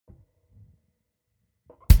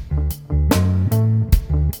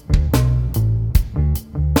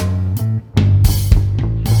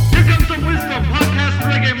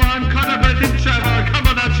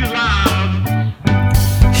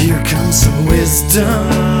wisdom,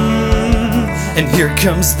 and here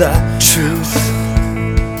comes the truth.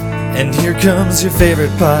 And here comes your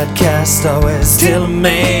favorite podcast, always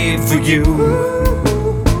tailor-made for you.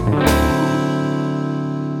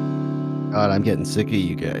 God, I'm getting sick of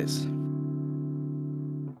you guys.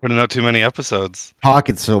 Putting out too many episodes.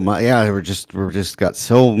 Talking so much. Yeah, we're just got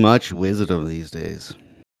so much wisdom these days.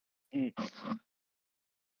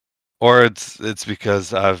 Or it's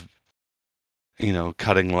because I've,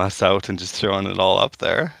 cutting less out and just throwing it all up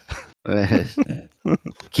there.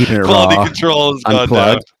 Keeping it Quality raw. control has gone down.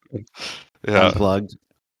 Unplugged. Yeah. Unplugged.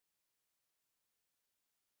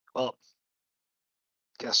 Well,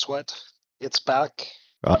 guess what? It's back.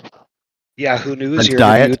 Uh, Yahoo News French Year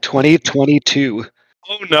Diet? Review 2022.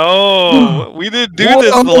 Oh no, we didn't do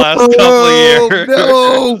this the last couple of years.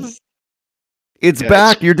 No, it's Yeah,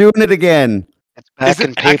 back. You're doing it again. It's back Is it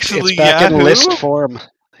in paper. actually It's back in Yahoo? list form.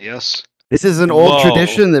 Yes. This is an old Whoa.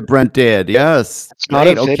 tradition that Brent did. Yes. It's not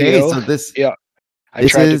a Okay, video. so this Yeah. I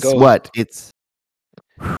this tried is to go. what? It's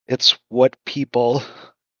It's what people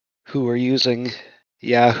who are using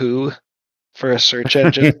Yahoo for a search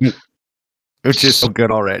engine which is so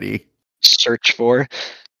good already. search for.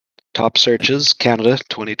 Top searches, Canada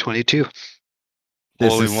 2022.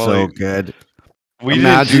 This Holy is moly. so good. We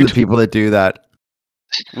Imagine didn't the people that do that.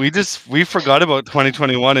 we forgot about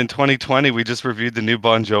 2021 and 2020. We just reviewed the new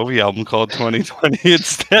Bon Jovi album called 2020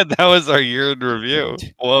 instead. That was our year in review.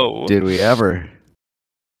 Whoa. Did we ever?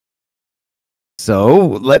 So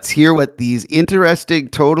let's hear what these interesting,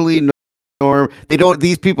 totally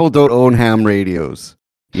these people don't own ham radios,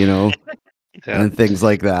 Yeah. and things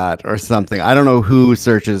like that or something. I don't know who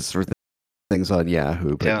searches for things on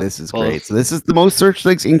Yahoo, but Yeah, this is well- great. So this is the most searched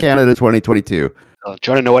things in Canada 2022. Do you want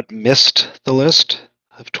to know what missed the list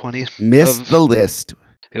of 20? Missed Of- the list.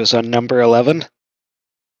 It was on number 11.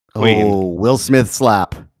 Queen. Oh, Will Smith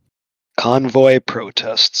slap. Convoy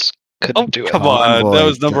protests. Couldn't Oh, do it. come on. Convoy That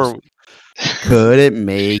was number Couldn't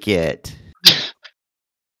make it.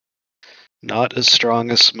 Not as strong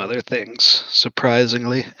as some other things,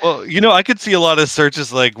 surprisingly. Well, I could see a lot of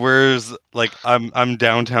searches like where's I'm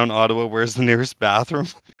downtown Ottawa, where's the nearest bathroom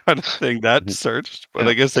kind of thing that searched. But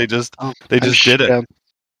I guess they just Oh, did it.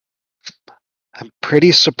 I'm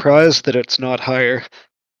pretty surprised that it's not higher.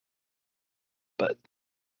 But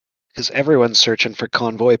because everyone's searching for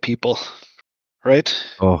convoy people, right?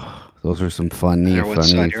 Oh, those are some funny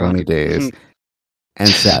Everyone's on your own. days. And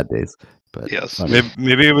sad days. But Yes. funny.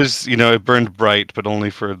 Maybe it was, it burned bright, but only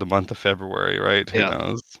for the month of February, right? Yeah. Who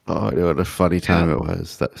knows? Oh, what a funny time it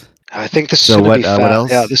was. I think this So is going what- to be what fast.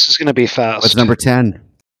 else? Yeah, this is going to be fast. What's number 10?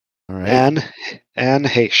 All right. Anne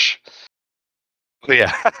Heche. Oh,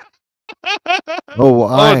 yeah. Oh,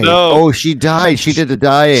 why? no. Oh, she died. She did the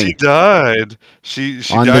dying She died. She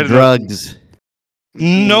on died the in a- drugs.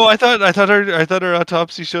 No, I thought her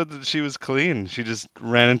autopsy showed that she was clean. She just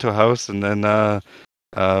ran into a house and then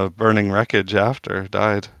burning wreckage after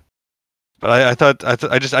died. But I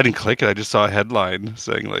didn't click it. I just saw a headline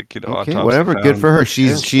saying Okay, autopsy whatever. Good found. for her.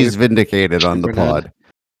 She's Yeah. vindicated on the Number nine.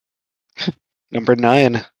 pod. Number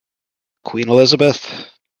 9, Queen Elizabeth.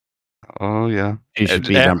 Oh yeah, She should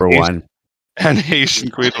be And number Haitian- 1. and Haitian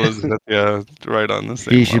Queen Elizabeth. Yeah, right on the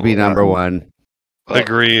same. She should be level. number 1.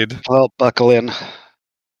 Agreed. Well, buckle in.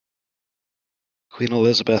 Queen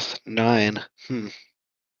Elizabeth 9.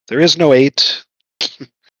 There is no 8.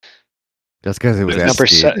 Just because it was Number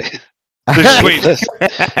SD. 7.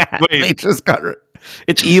 Wait. They just got her.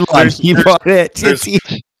 It's Elon. There's- He there's- brought it. there's-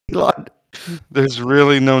 It's Elon. There's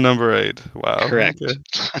really no number 8. Wow. Correct.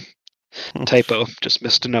 Okay. Typo. Just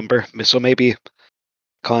missed a number. So maybe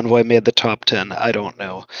Convoy made the top 10. I don't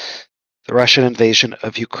know. The Russian invasion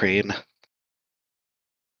of Ukraine.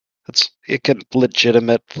 That's a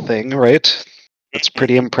legitimate thing, right? That's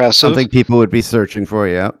pretty impressive. Something people would be searching for,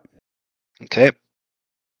 yeah. Okay.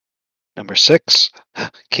 Number 6,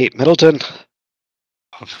 Kate Middleton.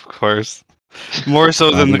 Of course. More so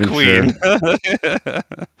Not than the even Queen.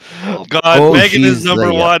 God, Oh, Megan is she's number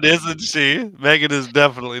the- 1, isn't she? Megan is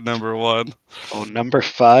definitely number 1. Oh, number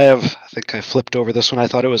 5. I think I flipped over this one. I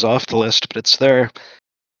thought it was off the list, but it's there.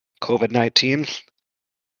 COVID-19.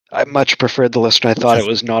 I much preferred the list, and I thought it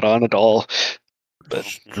was not on at all. But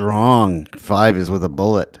Strong. 5 is with a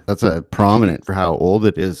bullet. That's a prominent for how old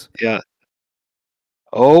it is. yeah.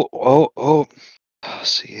 Oh.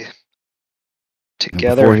 See.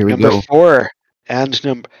 Together, four, here we number go. 4.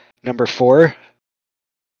 And number 4,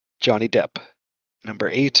 Johnny Depp. Number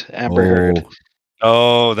 8, Amber Heard.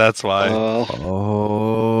 Oh, that's why.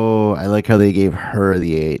 Oh, I like how they gave her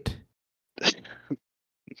the 8.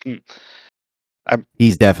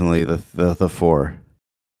 He's definitely the 4.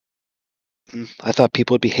 I thought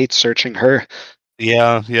people would be hate searching her.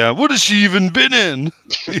 Yeah, yeah. What has she even been in?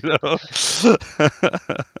 You know.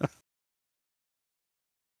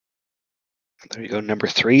 There you go, number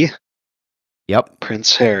 3, Yep.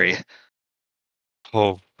 Prince Harry.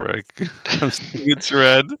 Oh frick! I'm seeing it's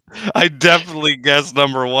red. I definitely guessed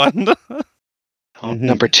number 1.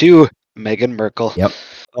 Number 2, Meghan Markle. Yep.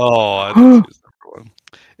 Oh, I thought she was number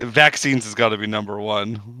 1. Vaccines has got to be number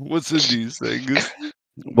 1. What's in these things?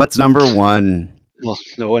 What's number 1? Well,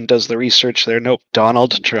 no one does the research there. Nope,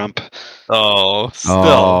 Donald Trump. Oh, still.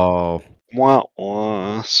 Oh. Wah,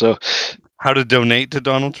 wah. So How to donate to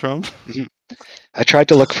Donald Trump? I tried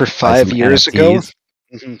to look for Buy 5 some years ago.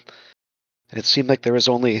 NFTs. And it seemed like they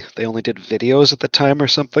only did videos at the time or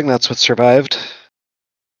something. That's what survived.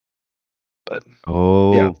 But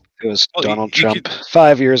Oh. yeah, it was Well, Donald you Trump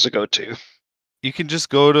 5 years ago too. You can just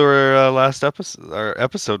go to our last episode, our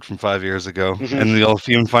episode from 5 years ago, Mhm. and you'll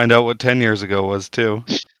even find out what 10 years ago was too.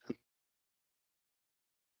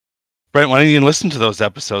 Brent, why don't you listen to those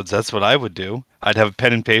episodes? That's what I would do. I'd have a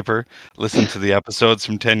pen and paper, listen to the episodes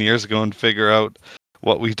from 10 years ago, and figure out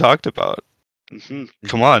what we talked about. Mhm.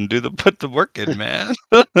 Come on, put the work in, man.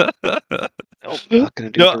 Nope, not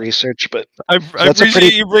going to do No. the research, but I that's a appreciate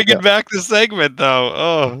pretty- you bringing yeah. back the segment, though.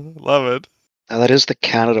 Oh, love it. now that is the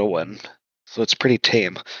Canada one, so it's pretty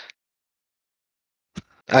tame.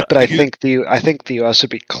 But I think the US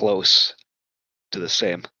would be close to the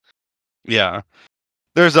same. Yeah.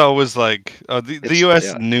 There's always like the It's- U.S.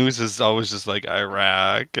 yeah. news is always just like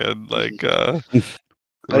Iraq and like But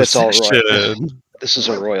it's all recession. right. This is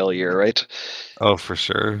a royal year, right? Oh, for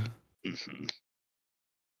sure. Mhm.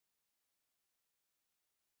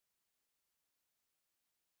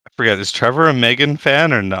 I forget. Is Trevor a Megan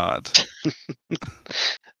fan or not?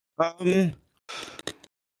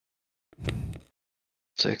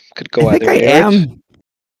 So it could go I think either I way. right? am.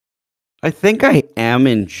 I think I am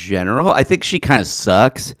in general. I think she kind of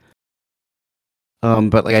sucks.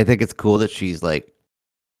 But like I think it's cool that she's like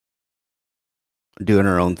doing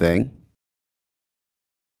her own thing.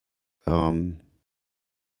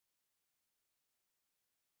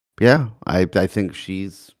 Yeah, I think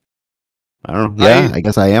she's I don't know. Yeah, I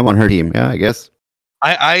guess I am on her team. Yeah, I guess.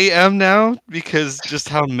 I am now because just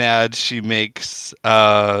how mad she makes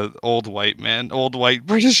old white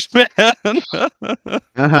British man.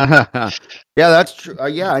 Yeah, that's true.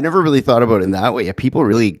 Yeah, I never really thought about it in that way. Yeah, people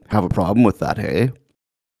really have a problem with that, hey?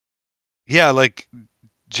 Yeah, like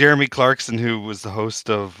Jeremy Clarkson, who was the host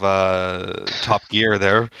of Top Gear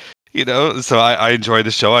there, you know, so I enjoy the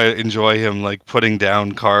show. I enjoy him like putting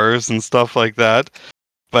down cars and stuff like that.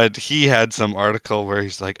 But he had some article where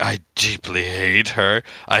he's like, I deeply hate her.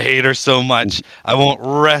 I hate her so much. I won't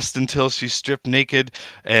rest until she's stripped naked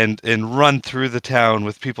and run through the town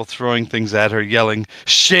with people throwing things at her, yelling,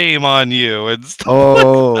 shame on you, and stuff.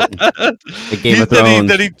 Oh, the Game of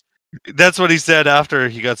Thrones. That's what he said after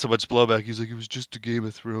he got so much blowback. He's like, it was just a Game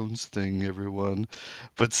of Thrones thing, everyone.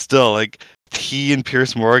 But still, like, he and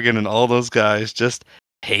Pierce Morgan and all those guys just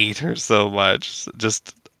hate her so much.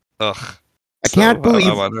 Just, ugh. I can't believe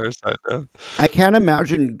I'm on her side now. I can't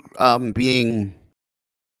imagine being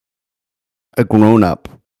a grown-up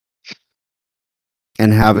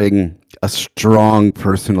and having a strong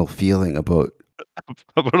personal feeling about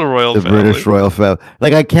About a royal the family. British royal family.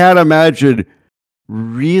 Like I can't imagine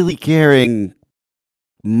really caring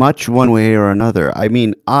much one way or another. I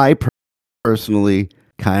mean, I personally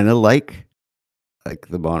kind of like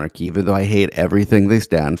the monarchy, even though I hate everything they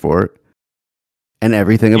stand for and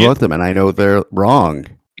everything about them, and I know they're wrong.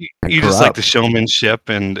 You just like the showmanship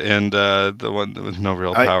and the one with no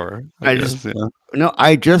real power. I guess, yeah. No,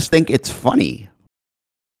 I just think it's funny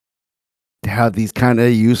to have these kind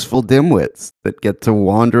of useful dimwits that get to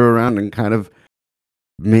wander around and kind of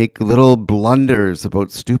make little blunders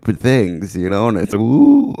about stupid things, you know, and it's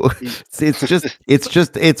ooh,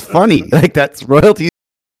 it's funny. Like that's royalty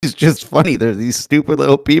is just funny. They're these stupid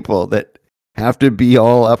little people that have to be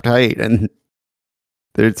all uptight, and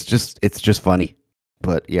it's just funny.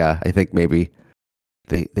 But yeah, I think maybe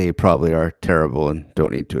they probably are terrible and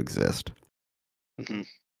don't need to exist. Mm-hmm.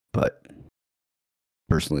 But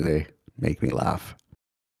personally, they make me laugh.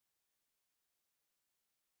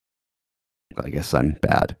 I guess I'm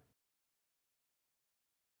bad.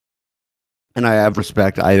 And I have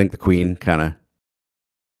respect. I think the Queen kind of,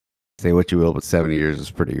 say what you will, but 70 years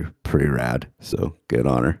is pretty rad. So good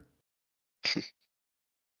on her.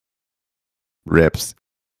 Rips.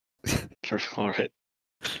 All right.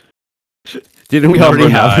 Didn't we already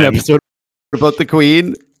have an episode about the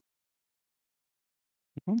Queen?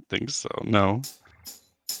 I don't think so. No.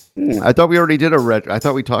 I thought we already did I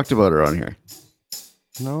thought we talked about her on here.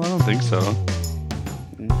 No, I don't think so.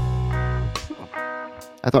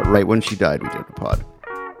 I thought right when she died we did a pod.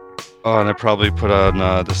 Oh, and I probably put on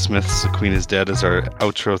the Smiths' "The Queen Is Dead" as our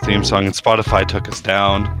outro theme song, and Spotify took us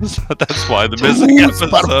down. So that's why the missing episode.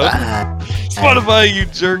 Spotify. Spotify, you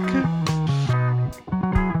jerk.